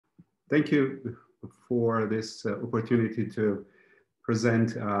Thank you for this opportunity to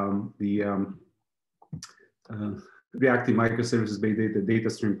present the reactive microservices-based data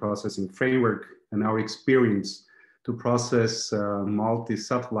stream processing framework and our experience to process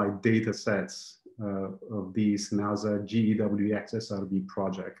multi-satellite data sets of the NASA GEWEX SRB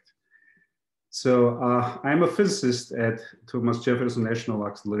project. So I'm a physicist at Thomas Jefferson National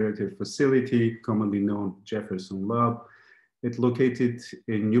Accelerator Facility, commonly known Jefferson Lab. It's located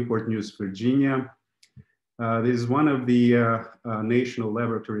in Newport News, Virginia. This is one of the national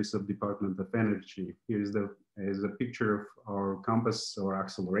laboratories of Department of Energy. Here's a picture of our campus or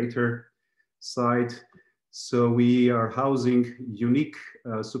accelerator site. So we are housing unique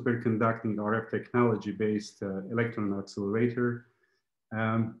superconducting RF technology-based electron accelerator.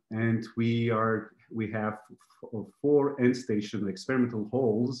 And we have 4 end station experimental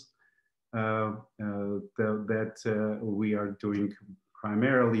halls that we are doing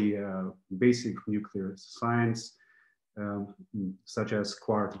primarily basic nuclear science, such as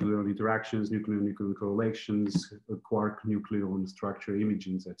quark-gluon interactions, nuclear-nuclear correlations, quark-nucleon structure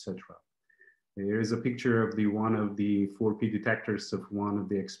imagings, etc. Here is a picture of one of the 4P detectors of one of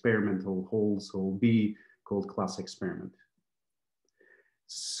the experimental halls, hall B, called class experiment.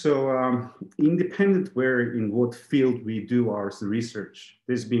 So independent where in what field we do our research,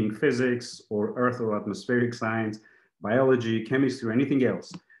 this being physics or earth or atmospheric science, biology, chemistry, or anything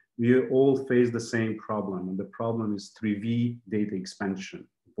else, we all face the same problem. And the problem is 3V data expansion.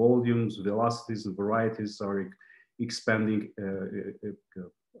 Volumes, velocities, and varieties are expanding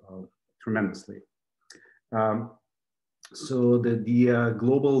tremendously. So the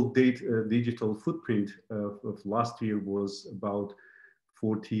global digital footprint of last year was about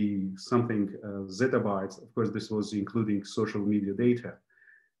 40-something zettabytes. Of course, this was including social media data.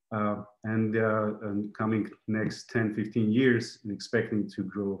 And coming next 10, 15 years, expecting to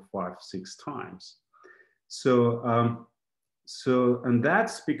grow 5-6 times. So, and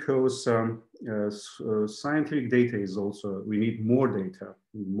that's because scientific data is also, we need more data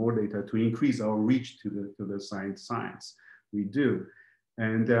to increase our reach to the science we do.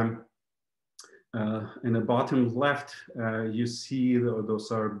 And in the bottom left, you see those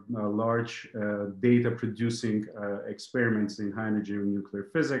are large data producing experiments in high energy nuclear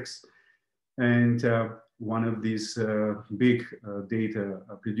physics. And one of these big data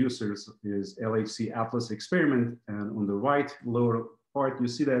producers is LHC Atlas experiment. And on the right lower part, you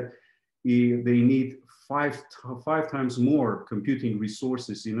see that they need five times more computing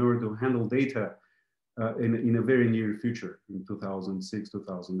resources in order to handle data in a very near future, in 2006,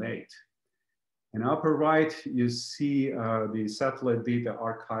 2008. In upper right, you see the satellite data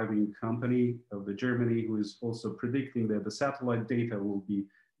archiving company of Germany, who is also predicting that the satellite data will be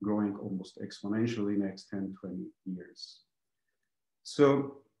growing almost exponentially next 10, 20 years.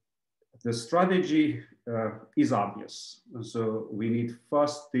 So the strategy is obvious. So we need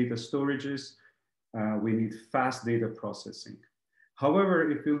fast data storages. We need fast data processing. However,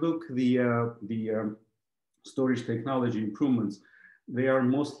 if you look the storage technology improvements, they are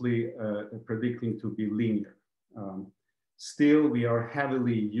mostly predicting to be linear. Still, we are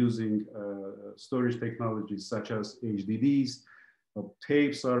heavily using storage technologies such as HDDs.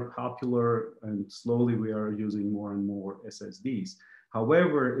 Tapes are popular, and slowly we are using more and more SSDs.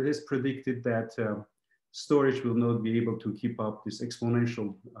 However, it is predicted that storage will not be able to keep up this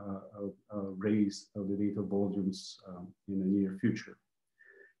exponential raise of the data volumes in the near future.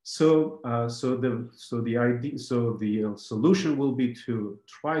 So, the solution will be to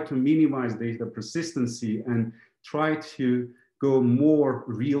try to minimize data persistency and try to go more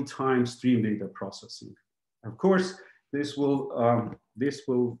real-time stream data processing. Of course, this will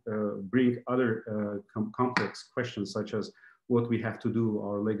bring other complex questions, such as what we have to do.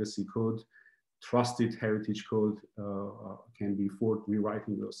 Our legacy code, trusted heritage code, can be for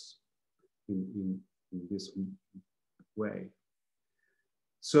rewriting those in this way.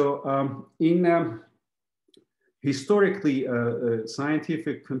 So historically,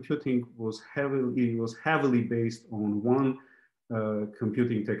 scientific computing was heavily based on one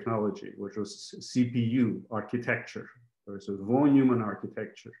computing technology, which was CPU architecture, so von Neumann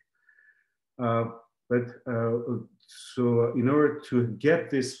architecture. So in order to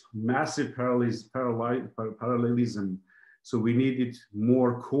get this massive parallelism, so we needed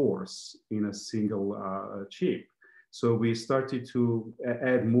more cores in a single chip. So we started to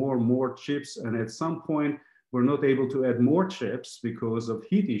add more and more chips, and at some point, we're not able to add more chips because of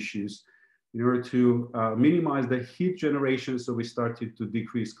heat issues. In order to minimize the heat generation, so we started to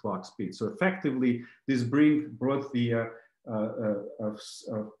decrease clock speed. So effectively, this brought the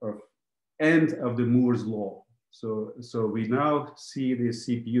end of the Moore's law. So we now see the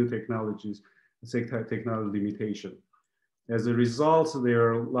CPU technologies, technology limitation. As a result,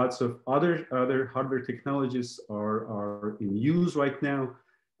 there are lots of other hardware technologies are in use right now,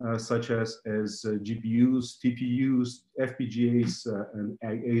 such as GPUs, TPUs, FPGAs, and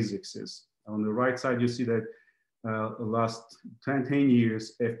ASICs. On the right side, you see that the last 10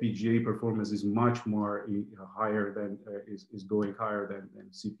 years, FPGA performance is much more higher than, is going higher than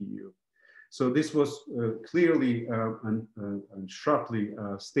CPU. So this was clearly and sharply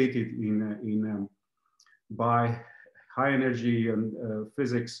stated by high energy and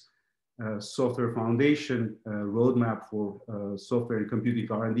physics software foundation roadmap for software and computing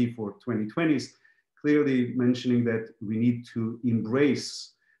R&D for 2020s, clearly mentioning that we need to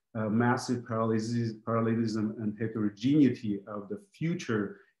embrace massive parallelism and heterogeneity of the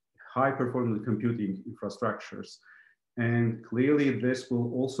future high performance computing infrastructures. And clearly this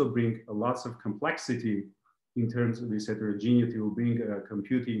will also bring lots of complexity in terms of this heterogeneity, will bring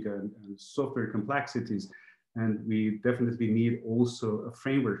computing and software complexities. And we definitely need also a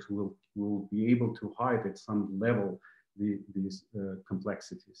framework who will be able to hide at some level these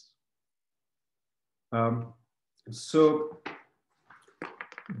complexities. So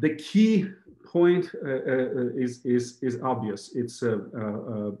the key point is obvious. It's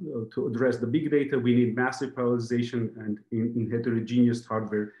to address the big data, we need massive parallelization and in heterogeneous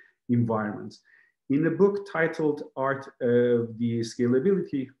hardware environments. In the book titled Art of the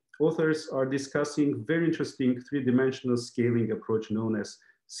Scalability, authors are discussing very interesting three-dimensional scaling approach known as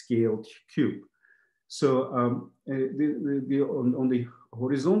scaled cube. So on the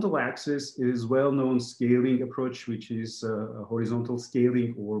horizontal axis is well-known scaling approach, which is horizontal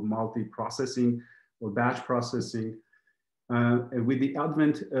scaling or multi-processing or batch processing. And with the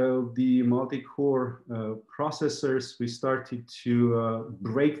advent of the multi-core processors, we started to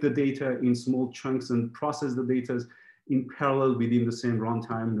break the data in small chunks and process the data in parallel within the same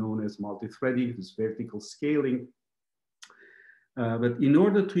runtime, known as multi-threading, this vertical scaling. But in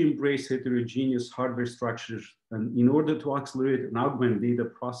order to embrace heterogeneous hardware structures and in order to accelerate and augment data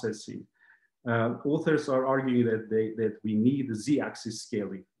processing, authors are arguing that we need the z-axis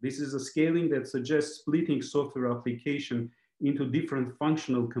scaling. This is a scaling that suggests splitting software application into different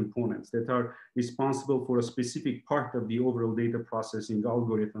functional components that are responsible for a specific part of the overall data processing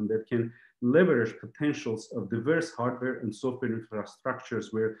algorithm that can leverage potentials of diverse hardware and software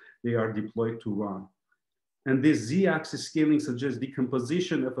infrastructures where they are deployed to run. And this z-axis scaling suggests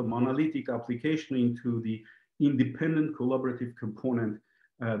decomposition of a monolithic application into the independent collaborative component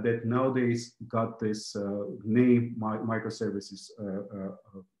that nowadays got this name microservices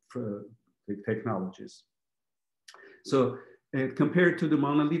technologies. So compared to the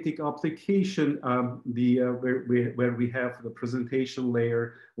monolithic application, where we have the presentation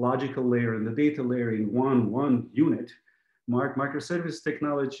layer, logical layer, and the data layer in one unit, microservice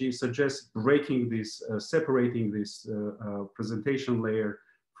technology suggests breaking this, separating this presentation layer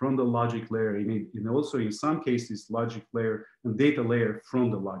from the logic layer, and also in some cases, logic layer and data layer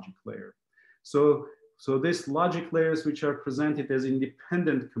from the logic layer. So these logic layers, which are presented as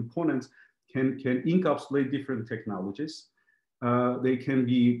independent components, can encapsulate different technologies. They can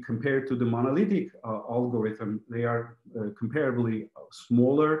be compared to the monolithic algorithm. They are comparably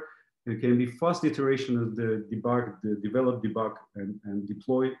smaller. It can be fast iteration of the develop, debug, and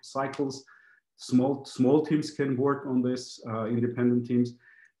deploy cycles. Small teams can work on this, independent teams.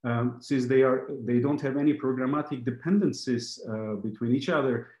 Since they don't have any programmatic dependencies between each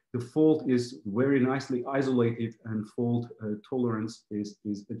other, the fault is very nicely isolated and fault tolerance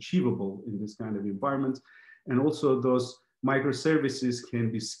is achievable in this kind of environment. And also those microservices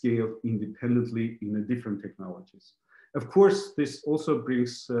can be scaled independently in the different technologies. Of course, this also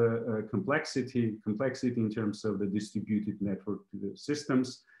brings complexity in terms of the distributed network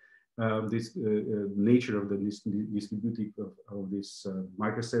systems. This nature of the distributed of these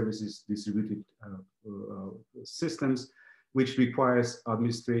microservices distributed systems, which requires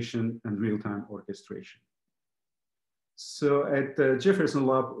administration and real-time orchestration. So at the Jefferson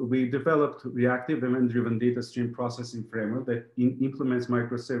Lab, we developed reactive event-driven data stream processing framework that implements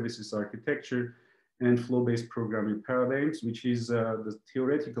microservices architecture and flow-based programming paradigms, which is the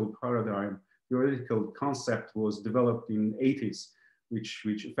theoretical paradigm. Theoretical concept was developed in the 80s, which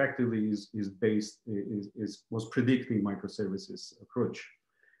effectively was predicting microservices approach.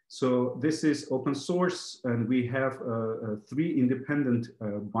 So this is open source, and we have 3 independent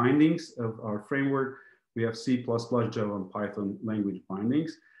bindings of our framework. We have C++, Java, and Python language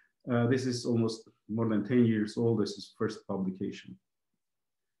bindings. This is almost more than 10 years old. This is first publication.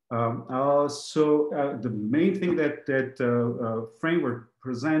 The main thing that framework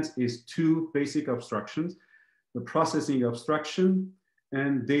presents is 2 basic abstractions. the processing abstraction,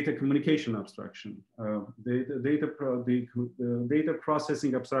 and data communication abstraction. The data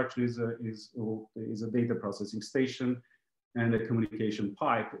processing abstraction is a data processing station, and the communication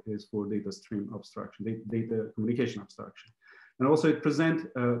pipe is for data stream abstraction, data communication abstraction. And also it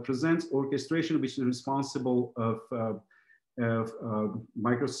presents orchestration, which is responsible of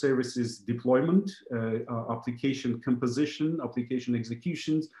microservices deployment, application composition, application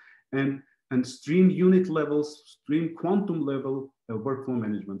executions, and stream unit levels, stream quantum level workflow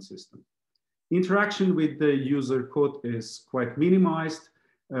management system. Interaction with the user code is quite minimized.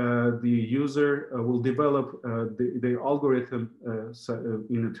 The user will develop the algorithm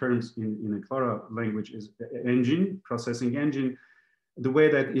in a Clara language is engine, processing engine, the way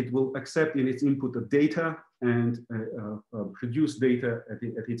that it will accept in its input the data and produce data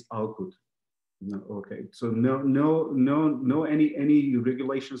at its output. No, okay, so no any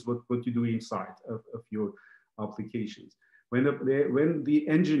regulations what you do inside of your applications. When the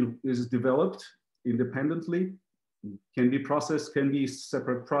engine is developed independently, can be processed, can be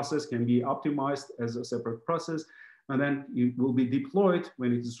separate process, can be optimized as a separate process, and then it will be deployed.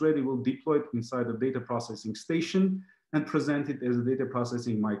 When it is ready, we'll deploy it inside the data processing station and present it as a data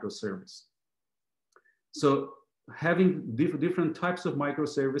processing microservice. So having different types of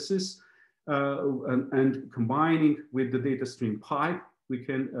microservices and combining with the data stream pipe, we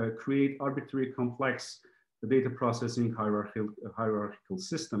can create arbitrary complex data processing hierarchical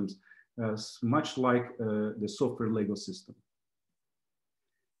systems, much like the software Lego system.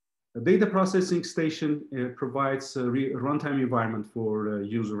 The data processing station provides a runtime environment for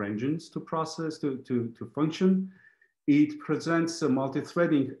user engines to process, to function. It presents a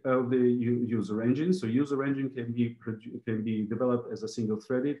multi-threading of the user engine. So user engine can be developed as a single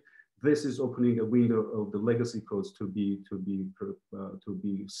threaded. This is opening a window of the legacy codes to be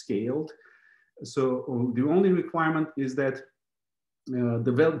scaled. So the only requirement is that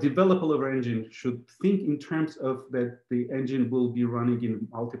the developer of our engine should think in terms of that the engine will be running in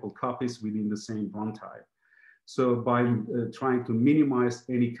multiple copies within the same runtime. So by trying to minimize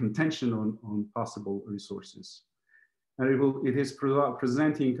any contention on possible resources. And it is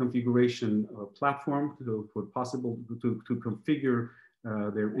presenting configuration platform for possible to configure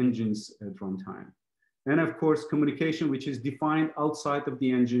their engines at runtime. And of course, communication, which is defined outside of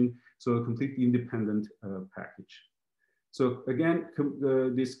the engine, so a completely independent package. So again,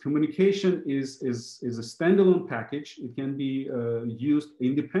 this communication is a standalone package. It can be used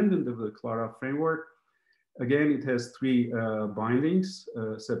independent of the Clara framework. Again, it has three bindings,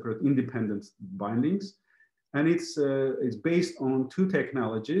 separate independent bindings. And it's based on two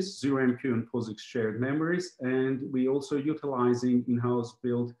technologies, 0MQ and POSIX shared memories. And we also utilizing in-house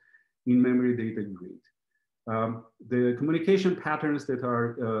built in-memory data grid. The communication patterns that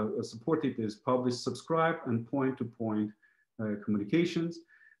are supported is publish, subscribe, and point-to-point communications.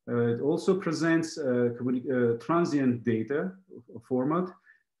 It also presents transient data format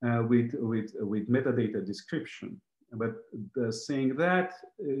with metadata description. But saying that,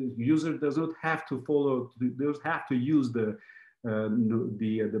 user does not have to follow, does have to use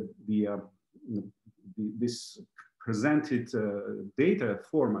this presented data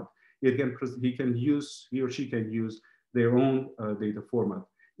format. He or she can use their own data format.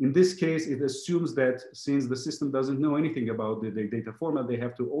 In this case, it assumes that since the system doesn't know anything about the data format, they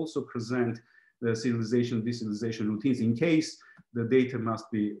have to also present the serialization, deserialization routines in case the data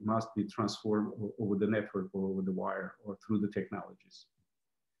must be transformed over the network or over the wire or through the technologies.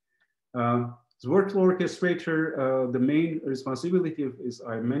 The workflow orchestrator, the main responsibility of, as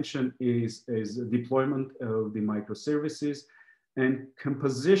I mentioned, is deployment of the microservices and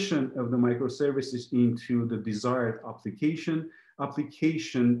composition of the microservices into the desired application,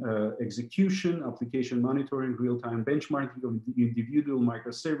 execution, application monitoring, real-time benchmarking of individual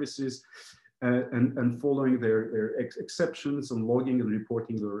microservices, and following their exceptions and logging and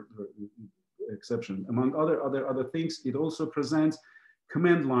reporting their exception. Among other things, it also presents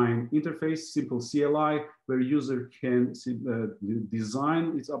command line interface, simple CLI, where user can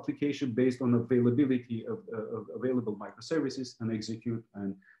design its application based on availability of available microservices and execute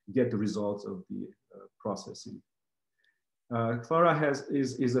and get the results of the processing. Clara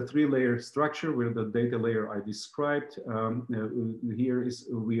is a three-layer structure where the data layer I described. Here is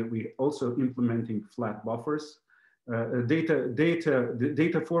we also implementing flat buffers.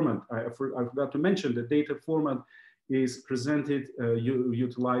 Data format, I forgot to mention the data format is presented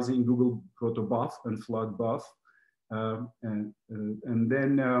utilizing Google Protobuf and FlatBuf. And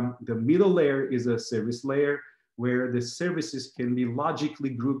then the middle layer is a service layer where the services can be logically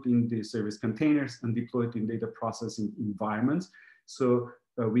grouped in the service containers and deployed in data processing environments. So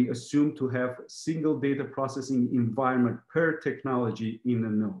we assume to have single data processing environment per technology in a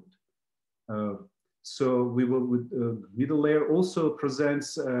node. So we will, middle layer also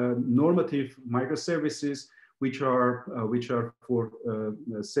presents normative microservices, which are for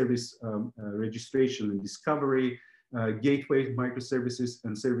service registration and discovery, gateway microservices,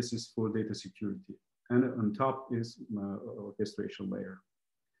 and services for data security. And on top is orchestration layer.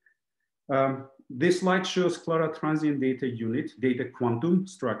 This slide shows Clara transient data unit, data quantum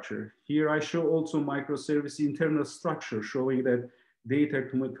structure. Here I show also microservice internal structure, showing that data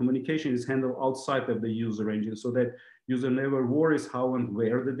communication is handled outside of the user engine, so that user never worries how and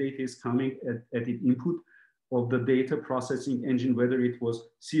where the data is coming at the input of the data processing engine, whether it was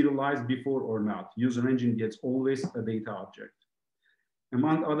serialized before or not. User engine gets always a data object.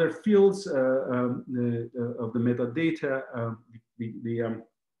 Among other fields of the metadata,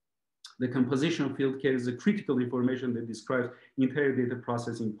 the composition field carries the critical information that describes entire data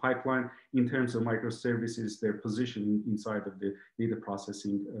processing pipeline in terms of microservices, their position inside of the data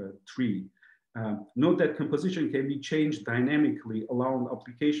processing tree. Note that composition can be changed dynamically, allowing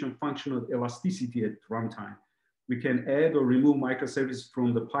application functional elasticity at runtime. We can add or remove microservices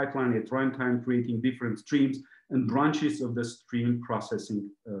from the pipeline at runtime, creating different streams and branches of the stream processing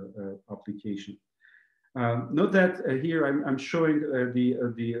application. Note that here I'm showing the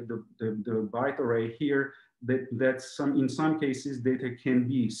byte array here, that in some cases data can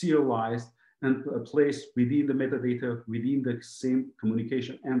be serialized and placed within the metadata within the same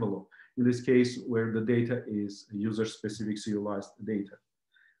communication envelope. In this case, where the data is user-specific serialized data.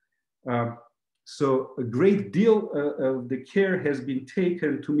 So a great deal of the care has been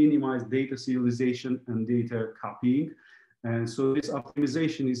taken to minimize data serialization and data copying. And so this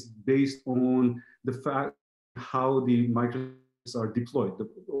optimization is based on the fact how the microservices are deployed.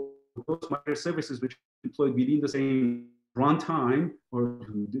 Those microservices which are deployed within the same runtime or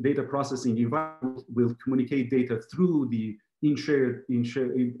data processing environment will communicate data through the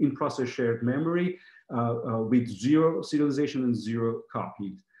in-process shared memory with zero serialization and zero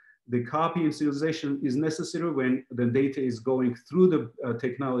copies. The copy and serialization is necessary when the data is going through the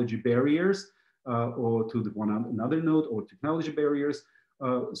technology barriers or to another node or technology barriers.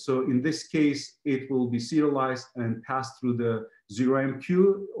 So in this case, it will be serialized and passed through the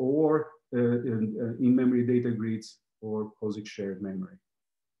 0MQ or in-memory data grids or POSIX shared memory.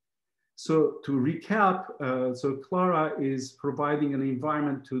 So to recap, so Clara is providing an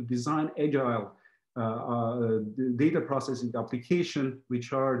environment to design agile data processing application,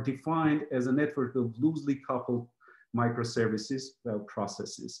 which are defined as a network of loosely coupled microservices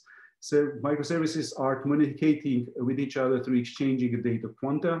processes. So microservices are communicating with each other through exchanging data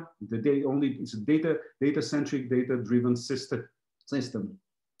quanta. It's a data-centric, data-driven system.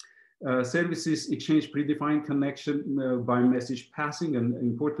 Services exchange predefined connection by message passing, and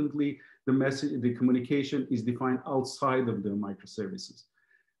importantly, the communication is defined outside of the microservices.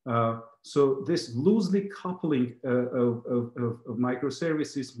 So this loosely coupling of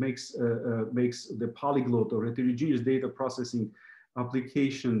microservices makes the polyglot or heterogeneous data processing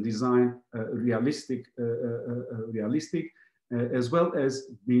application design realistic, as well as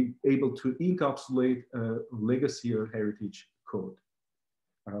being able to encapsulate legacy or heritage code.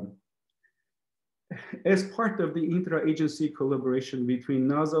 As part of the intra-agency collaboration between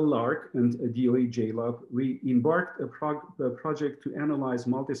NASA LARC and DOE JLab, we embarked a project to analyze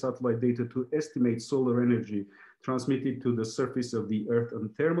multi-satellite data to estimate solar energy transmitted to the surface of the Earth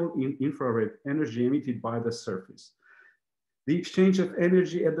and thermal infrared energy emitted by the surface. The exchange of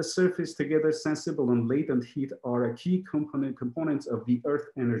energy at the surface, together sensible and latent heat, are a key components of the Earth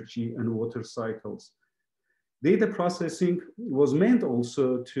energy and water cycles. Data processing was meant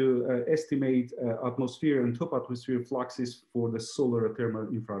also to estimate atmosphere and top atmosphere fluxes for the solar thermal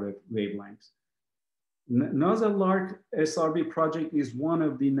infrared wavelengths. NASA LARC SRB project is one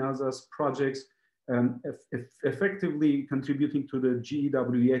of the NASA's projects effectively contributing to the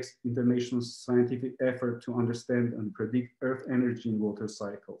GEWEX international scientific effort to understand and predict Earth energy and water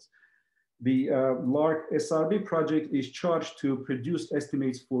cycles. The LARC SRB project is charged to produce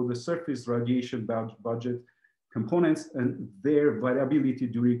estimates for the surface radiation budget components and their variability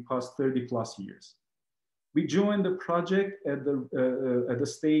during past 30+ years. We joined the project at the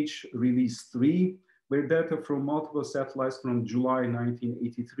stage release 3, where data from multiple satellites from July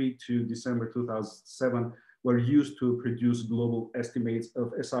 1983 to December 2007 were used to produce global estimates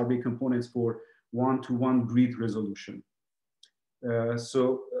of SRB components for 1-to-1 grid resolution.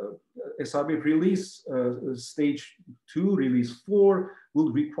 SRB release stage 2, release 4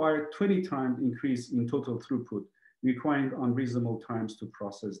 will require 20 times increase in total throughput, requiring unreasonable times to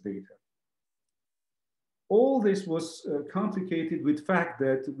process data. All this was complicated with the fact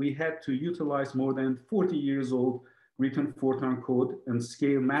that we had to utilize more than 40 years old written Fortran code and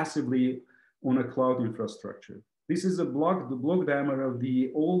scale massively on a cloud infrastructure. This is the block diagram of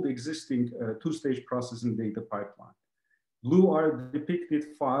the old existing two-stage processing data pipeline. Blue are depicted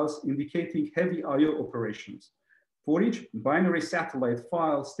files indicating heavy I/O operations. For each binary satellite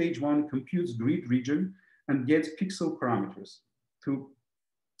file, stage one computes grid region and gets pixel parameters.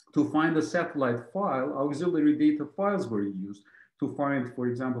 To find the satellite file, auxiliary data files were used to find, for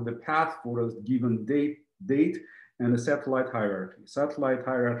example, the path for a given date and a satellite hierarchy. Satellite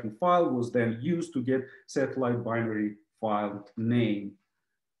hierarchy file was then used to get satellite binary file name.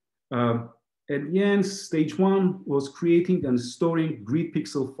 At the end, stage one was creating and storing grid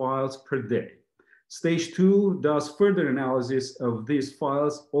pixel files per day. Stage two does further analysis of these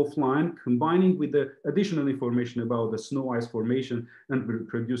files offline, combining with the additional information about the snow ice formation and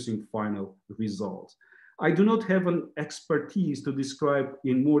producing final results. I do not have an expertise to describe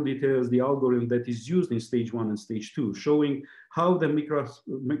in more details the algorithm that is used in stage one and stage two, showing how the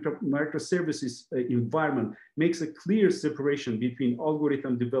microservices environment makes a clear separation between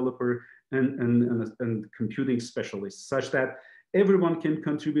algorithm developer and computing specialists, such that everyone can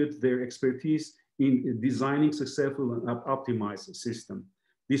contribute their expertise in designing successful and optimized system.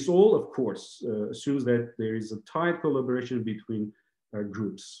 This all, of course, assumes that there is a tight collaboration between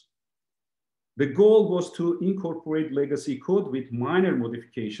groups. The goal was to incorporate legacy code with minor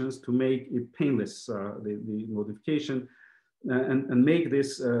modifications to make it painless, the modification, and make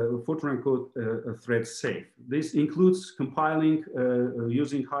this Fortran code thread safe. This includes compiling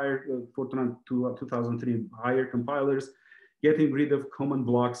using higher Fortran 2003 higher compilers, getting rid of common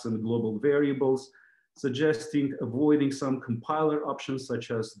blocks and global variables, suggesting avoiding some compiler options such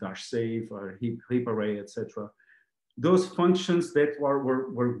as -save or heap array, etc. Those functions that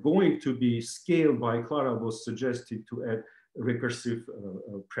were going to be scaled by Clara was suggested to add recursive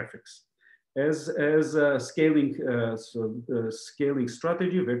prefix. As a scaling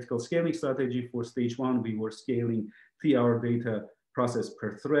strategy, vertical scaling strategy for stage one, we were scaling 3-hour data process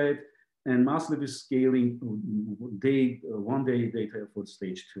per thread, and massively scaling one day data for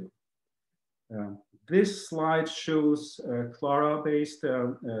stage two. This slide shows Clara-based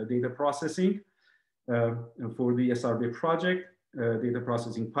data processing for the SRB project, data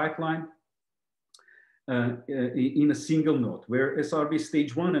processing pipeline in a single node, where SRB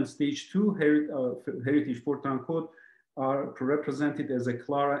stage one and stage two heritage Fortran code are represented as a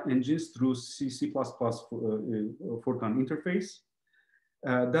Clara engines through C++ Fortran interface.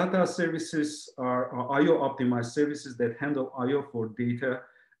 Data services are I/O optimized services that handle I/O for data.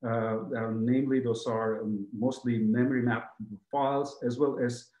 Namely, those are mostly memory map files, as well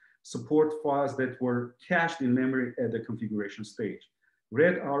as support files that were cached in memory at the configuration stage.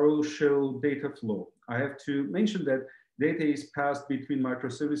 Red arrows show data flow. I have to mention that data is passed between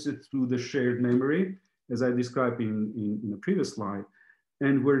microservices through the shared memory, as I described in the previous slide,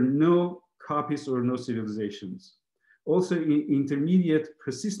 and where no copies or no serializations. Also, intermediate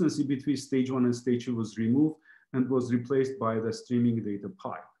persistency between stage one and stage two was removed and was replaced by the streaming data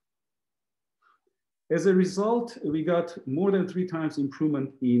pipe. As a result, we got more than 3 times improvement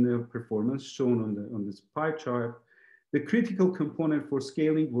in performance shown on this pie chart. The critical component for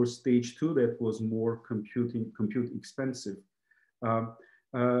scaling was stage two, that was more compute expensive.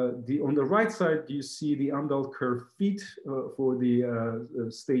 On the right side, you see the Amdahl curve fit for the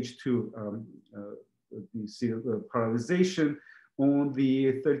stage two. You see the parallelization on the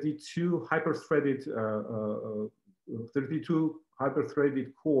 32 hyper-threaded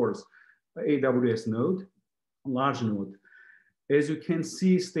cores AWS node, large node. As you can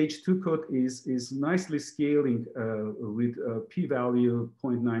see, stage two code is nicely scaling with a p-value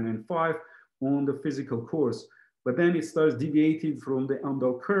 0.995 on the physical cores, but then it starts deviating from the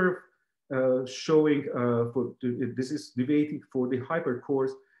Amdahl curve, showing this is deviating for the hyper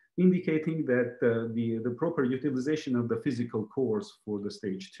cores, indicating that the proper utilization of the physical cores for the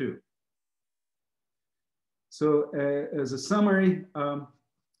stage two. So as a summary,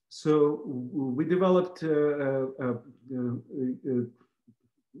 so we developed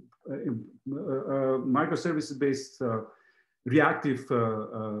microservices-based reactive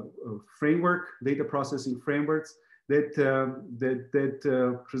framework, data processing frameworks that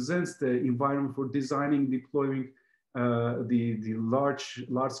presents the environment for designing, deploying the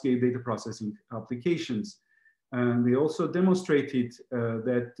large-scale data processing applications. And we also demonstrated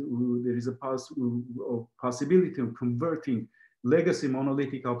that there is a possibility of converting legacy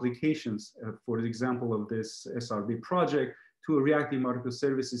monolithic applications, for example, of this SRB project, to a reactive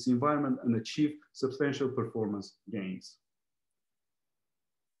microservices environment and achieve substantial performance gains.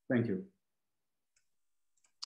 Thank you.